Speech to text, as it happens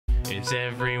It's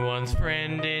everyone's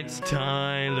friend, it's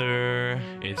Tyler.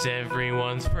 It's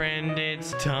everyone's friend,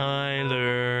 it's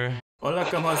Tyler. Hola,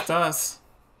 ¿cómo estás?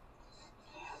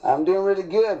 I'm doing really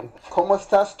good. ¿Cómo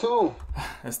estás tú?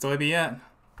 Estoy bien.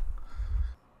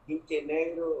 Pinche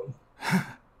negro.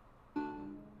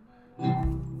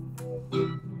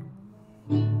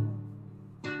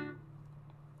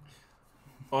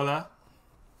 Hola,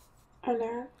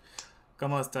 Hola,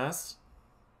 ¿cómo estás?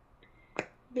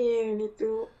 bien, ¿y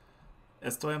tú?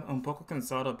 Estoy un poco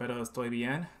cansado, pero estoy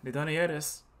bien. ¿De dónde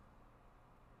eres?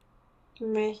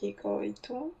 México, ¿y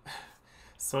tú?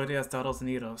 Soy de Estados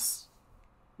Unidos.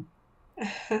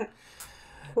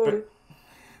 Cool.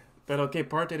 Pero ¿qué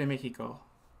parte de México?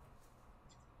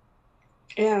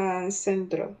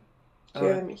 Centro,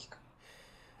 Ciudad de México.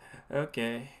 Ok,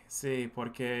 sí,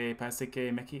 porque parece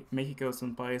que México es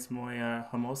un país muy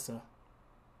famoso.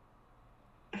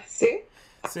 ¿Sí?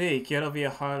 Sí, quiero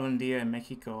viajar un día en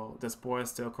México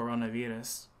después del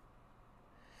coronavirus.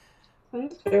 No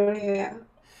tengo ni idea.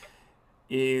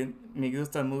 Y me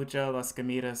gustan mucho las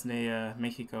comidas de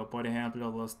México, por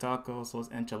ejemplo, los tacos,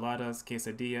 los enchiladas,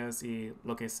 quesadillas y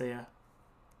lo que sea.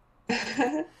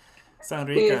 Son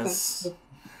Sí, están ricas.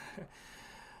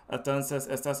 Entonces,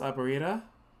 ¿estás aburrida?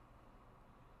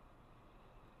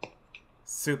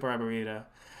 Súper aburrida.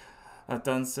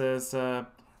 Entonces,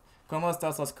 ¿cómo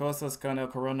están las cosas con el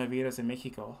coronavirus en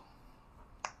México?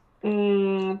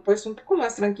 pues un poco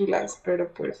más tranquilas,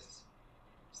 pero pues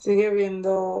sigue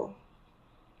habiendo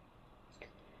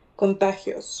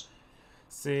contagios.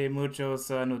 Sí, muchas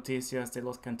noticias de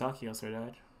los contagios,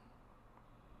 ¿verdad?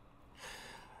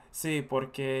 Sí,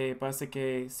 porque parece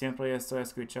que siempre estoy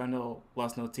escuchando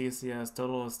las noticias todos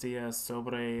los días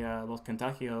sobre los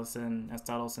contagios en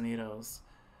Estados Unidos.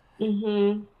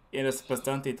 Ujú. Y es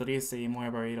bastante triste y muy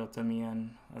aburrido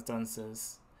también.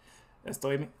 Entonces,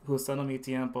 estoy usando mi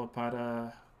tiempo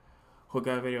para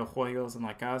jugar videojuegos en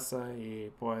la casa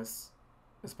y pues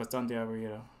es bastante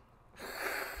aburrido.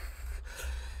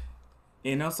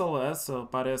 Y no solo eso,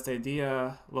 para este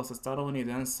día los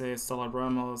estadounidenses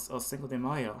celebramos el 5 de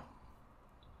Mayo.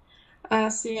 Ah,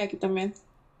 sí, aquí también.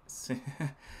 Sí.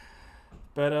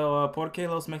 Pero, ¿por qué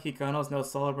los mexicanos no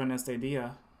celebran este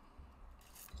día?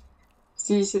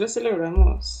 Sí, sí lo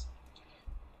celebramos.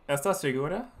 ¿Estás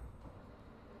segura?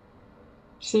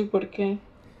 Sí, ¿por qué?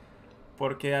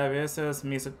 Porque a veces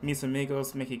mis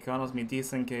amigos mexicanos me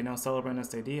dicen que no celebran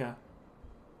este día.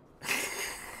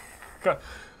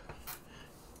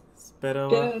 Pero,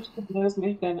 Tienen muchos amigos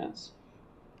mexicanos.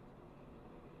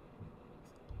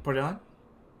 ¿perdón?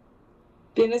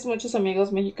 Tienes muchos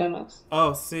amigos mexicanos.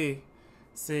 Oh, sí.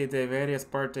 Sí, de varias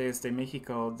partes de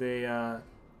México, de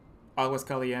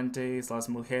Aguascalientes, las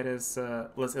mujeres,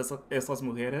 es las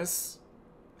mujeres.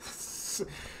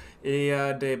 Y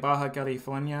de Baja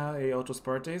California y otras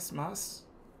partes más.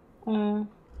 Ah,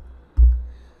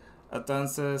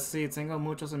 Entonces, sí, tengo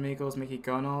muchos amigos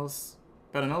mexicanos,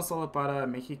 pero no solo para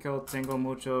México, tengo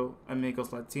muchos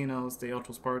amigos latinos de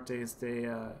otras partes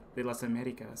de las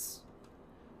Américas.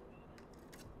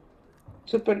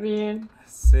 súper bien.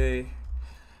 Sí.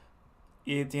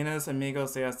 ¿Y tienes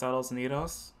amigos de Estados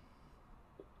Unidos?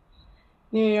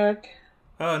 New York.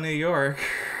 Oh, New York.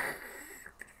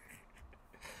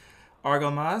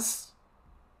 ¿Algo más?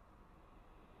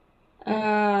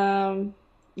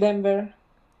 Denver.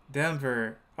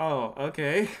 Denver. Oh,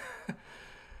 okay.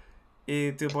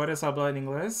 ¿Y tú puedes hablar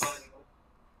inglés?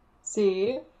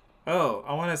 Sí, Oh,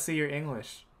 I want to see your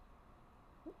English.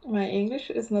 my English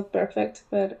is not perfect,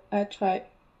 but I try.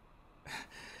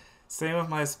 Same with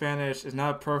my Spanish. It's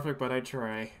not perfect, but I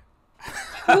try.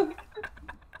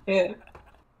 Yeah.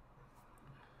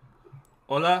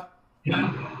 Hola.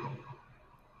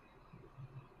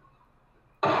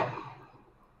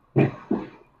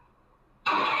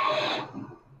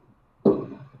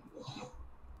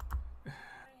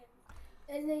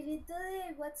 El negrito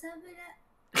de WhatsApp era.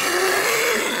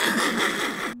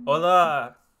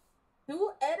 Hola.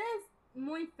 Tú eres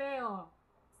muy feo.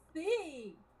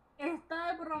 Sí,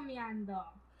 estoy bromeando.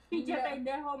 Pinche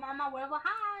pendejo, mamá huevo,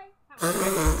 hi.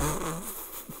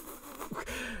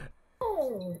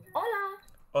 Hola,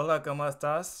 Hola, ¿cómo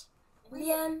estás?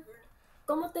 bien.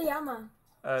 ¿Cómo te llamas?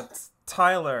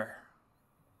 Tyler.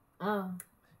 Ah,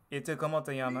 ¿Y tú cómo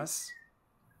te llamas?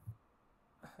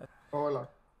 Hola,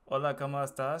 Hola, ¿cómo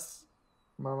estás?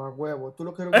 mamá huevo. ¿Tú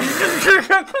lo quieres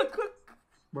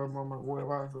mamá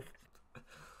huevazo.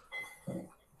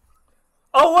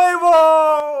 ¡A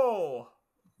huevo!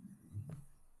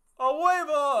 ¡A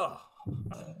huevo!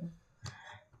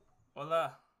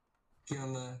 Hola. ¿Qué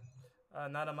onda?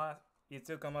 Nada más. ¿Y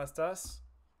tú cómo estás?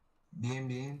 Bien,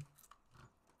 bien.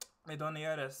 ¿De dónde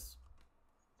eres?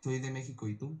 Soy de México,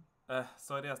 ¿y tú?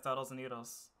 Soy de Estados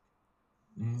Unidos.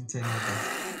 Se nota.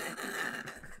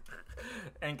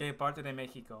 ¿En qué parte de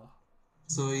México?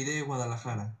 Soy de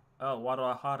Guadalajara. Oh,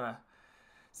 Guadalajara.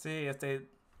 Sí,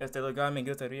 este lugar me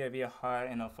gustaría viajar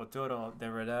en el futuro, de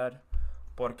verdad,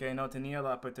 porque no tenía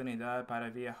la oportunidad para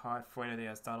viajar fuera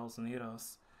de Estados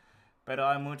Unidos. Pero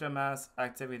hay muchas más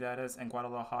actividades en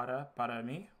Guadalajara para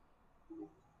mí.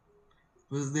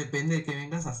 Pues depende de qué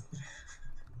vengas a hacer.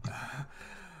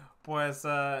 Pues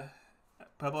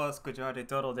puedo escuchar de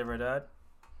todo, de verdad.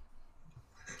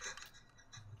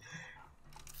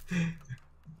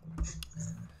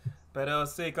 Pero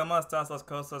sí, ¿cómo están las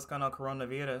cosas con el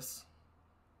coronavirus?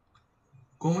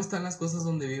 ¿Cómo están las cosas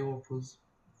donde vivo? Pues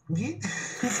bien,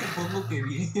 supongo que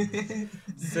bien.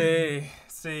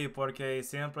 Sí, porque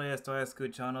siempre estoy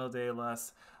escuchando de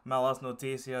las malas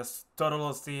noticias todos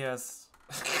los días.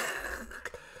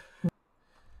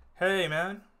 Hey,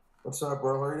 man. What's up,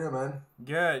 bro? How are you doing, man?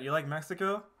 Good. You like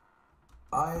Mexico?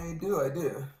 I do. Are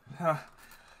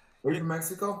you from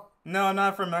Mexico? No,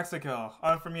 not from Mexico.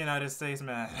 I'm from the United States,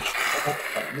 man.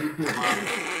 Me too, man.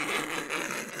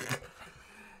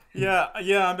 Yeah,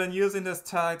 I've been using this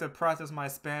tag to practice my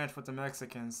Spanish with the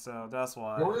Mexicans, so that's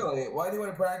why. Really? Why do you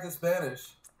want to practice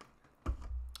Spanish?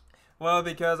 Well,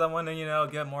 because I want to,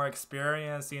 get more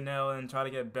experience, and try to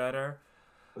get better.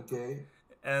 Okay.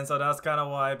 And so that's kind of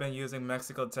why I've been using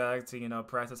Mexico tag to,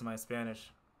 practice my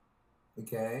Spanish.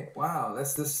 Okay. Wow,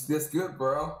 that's good,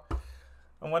 bro.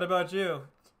 And what about you?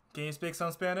 Can you speak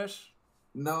some Spanish?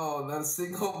 No, not a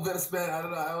single bit of Spanish. I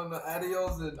don't know.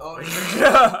 Adios and all. That's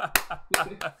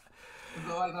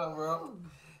all I know, bro.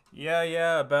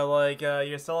 Yeah, but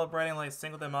you're celebrating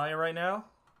Cinco de Mayo right now?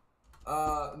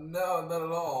 No, not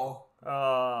at all.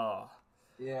 Oh.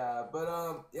 Yeah, but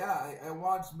I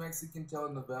watch Mexican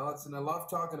telenovelas and I love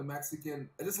talking to Mexican.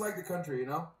 I just like the country,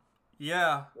 Yeah.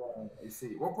 Yeah, I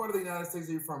see. What part of the United States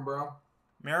are you from, bro?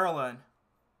 Maryland.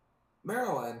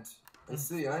 Maryland. I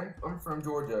see. I'm from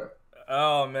Georgia.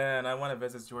 Oh man, I want to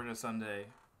visit Georgia someday.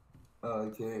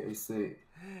 Okay, I see.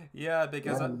 Yeah,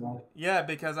 because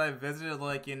I visited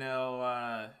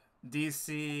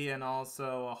DC and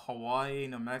also Hawaii,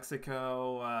 New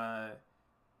Mexico,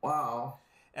 Wow.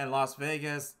 and Las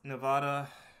Vegas, Nevada.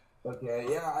 Okay,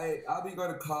 yeah, I'll be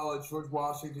going to college, George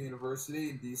Washington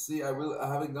University in DC. I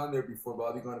haven't gone there before, but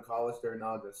I'll be going to college there in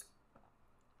August.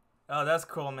 Oh, that's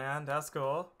cool, man. That's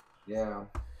cool. Yeah.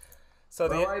 So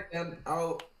all right, then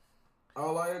I'll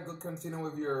allow you to continue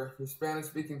with your Spanish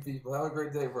speaking people. Have a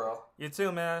great day, bro. You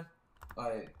too, man.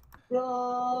 Bye.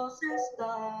 Dios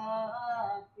está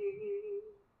aquí,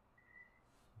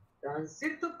 tan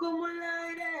cierto como el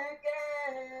aire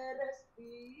que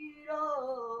respiro,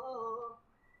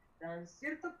 tan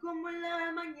cierto como en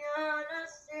la mañana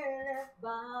se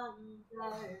levanta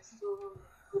el sol,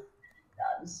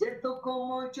 tan cierto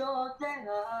como yo te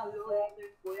hablo me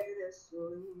puedes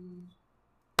oír.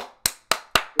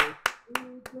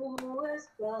 ¿Cómo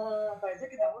está? Parece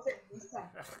que estamos en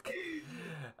misa.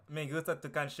 Me gusta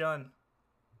tu canción.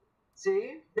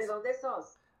 ¿Sí? ¿De dónde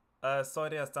sos? Soy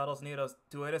de Estados Unidos.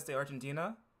 ¿Tú eres de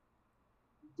Argentina?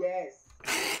 Yes.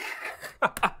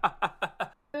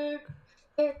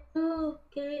 Que tú,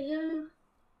 que yo,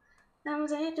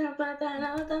 estamos hechos para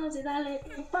todos y dale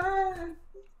pan.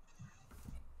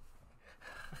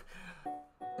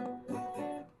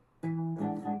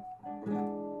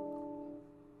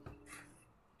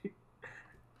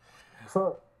 What's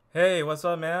up? Hey, what's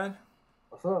up, man?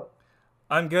 What's up?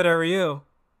 I'm good. How are you?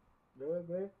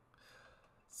 Good.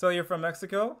 So you're from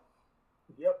Mexico?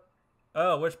 Yep.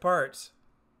 Oh, which part?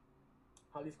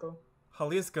 Jalisco.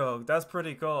 Jalisco. That's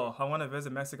pretty cool. I want to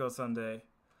visit Mexico someday.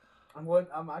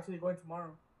 I'm actually going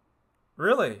tomorrow.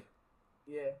 Really?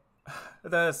 Yeah.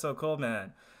 That is so cool,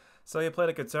 man. So you play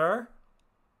the guitar?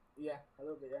 Yeah, a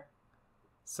little bit, yeah.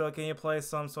 So can you play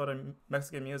some sort of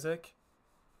Mexican music?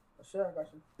 Sure, I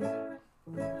got you.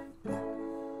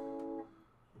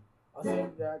 I'll see.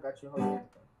 Yeah, I got you. Hold on.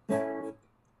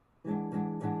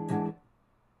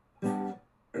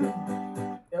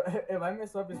 If I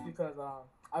mess up, it's because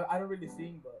I don't really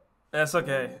sing, but That's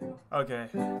okay. Okay.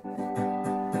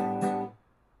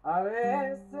 a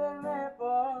veces me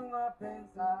pongo a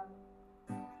pensar,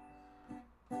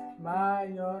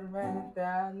 mayormente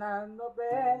andando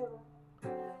pedo,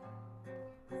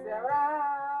 se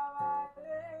habrá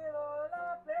valido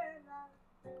la pena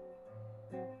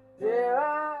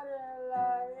llevar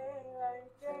la vida en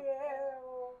que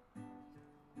llevo.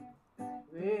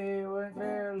 Vivo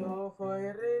entre lujo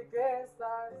y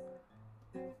riquezas,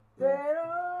 pero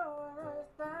no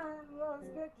están los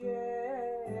que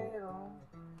quiero.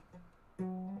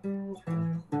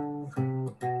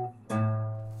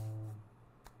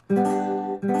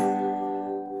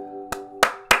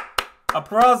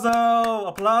 Applauso!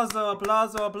 Applauso!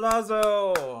 Applauso!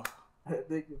 Applauso!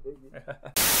 Thank you, thank you.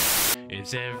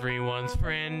 It's everyone's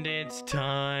friend, it's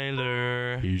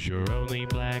Tyler. He's your only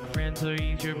black friend, so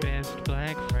he's your best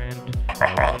black friend.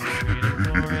 I want to treat him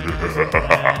more as a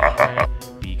black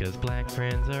friend, because black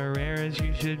friends are rare, as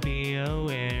you should be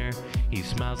aware. He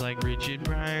smiles like Richard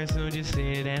Pryor, so just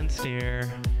sit and stare.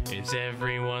 It's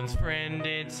everyone's friend,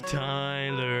 it's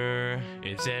Tyler.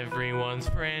 It's everyone's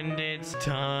friend, it's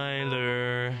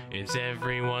Tyler. It's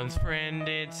everyone's friend,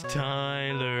 it's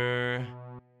Tyler.